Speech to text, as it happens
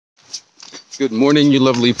Good morning, you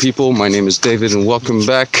lovely people. My name is David and welcome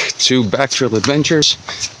back to Backtrail Adventures.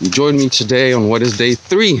 You joined me today on what is day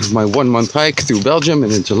 3 of my 1-month hike through Belgium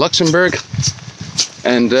and into Luxembourg.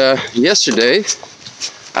 And yesterday,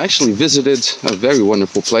 I actually visited a very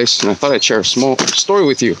wonderful place and I thought I'd share a small story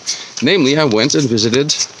with you. Namely, I went and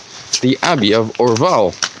visited the abbey of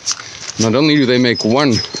Orval. Not only do they make one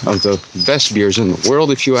of the best beers in the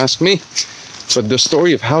world, if you ask me, but the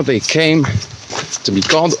story of how they came to be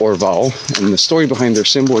called Orval and the story behind their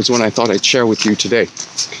symbol is one I thought I'd share with you today.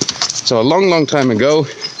 So a long time ago,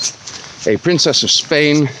 a princess of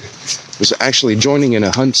Spain was actually joining in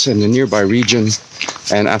a hunt in the nearby region,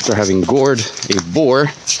 and after having gored a boar,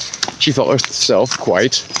 she felt herself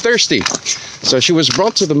quite thirsty. So she was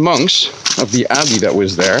brought to the monks of the abbey that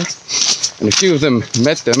was there, and a few of them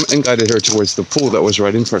met them and guided her towards the pool that was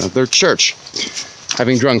right in front of their church.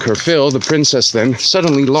 Having drunk her fill, the princess then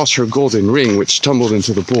suddenly lost her golden ring, which tumbled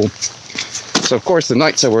into the pool. So of course the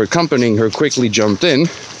knights that were accompanying her quickly jumped in,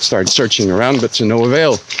 started searching around, but to no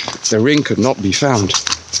avail. The ring could not be found.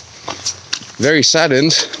 Very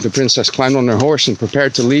saddened, the princess climbed on her horse and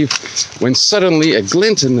prepared to leave, when suddenly a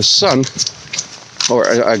glint in the sun, or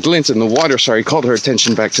a glint in the water, called her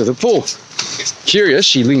attention back to the pool. Curious,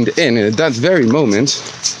 she leaned in, and at that very moment,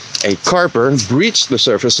 a carper breached the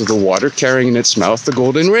surface of the water, carrying in its mouth the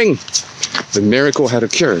golden ring. The miracle had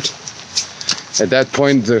occurred. At that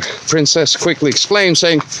point, the princess quickly exclaimed,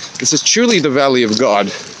 saying, "This is truly the Valley of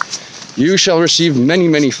God. You shall receive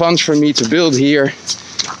many funds from me to build here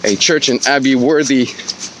a church and abbey worthy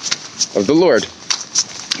of the Lord."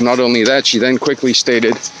 Not only that, she then quickly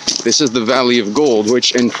stated, "This is the Valley of Gold,"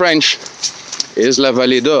 which in French is La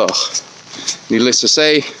Vallée d'Or. Needless to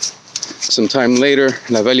say, some time later,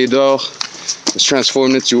 La Vallée d'Or was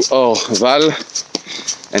transformed into Orval,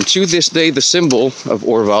 and to this day the symbol of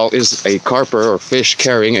Orval is a carper or fish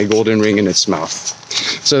carrying a golden ring in its mouth.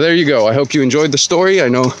 So there you go. I hope you enjoyed the story. I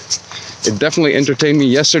know it definitely entertained me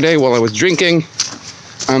yesterday while I was drinking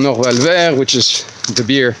un Orval vert, which is the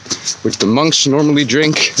beer which the monks normally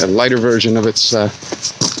drink, a lighter version of its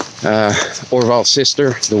Orval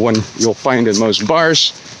sister, the one you'll find in most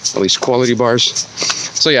bars, at least quality bars.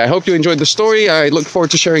 So yeah, I hope you enjoyed the story. I look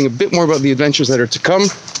forward to sharing a bit more about the adventures that are to come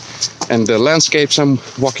and the landscapes I'm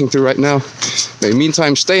walking through right now. In the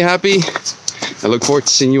meantime, stay happy. I look forward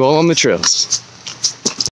to seeing you all on the trails.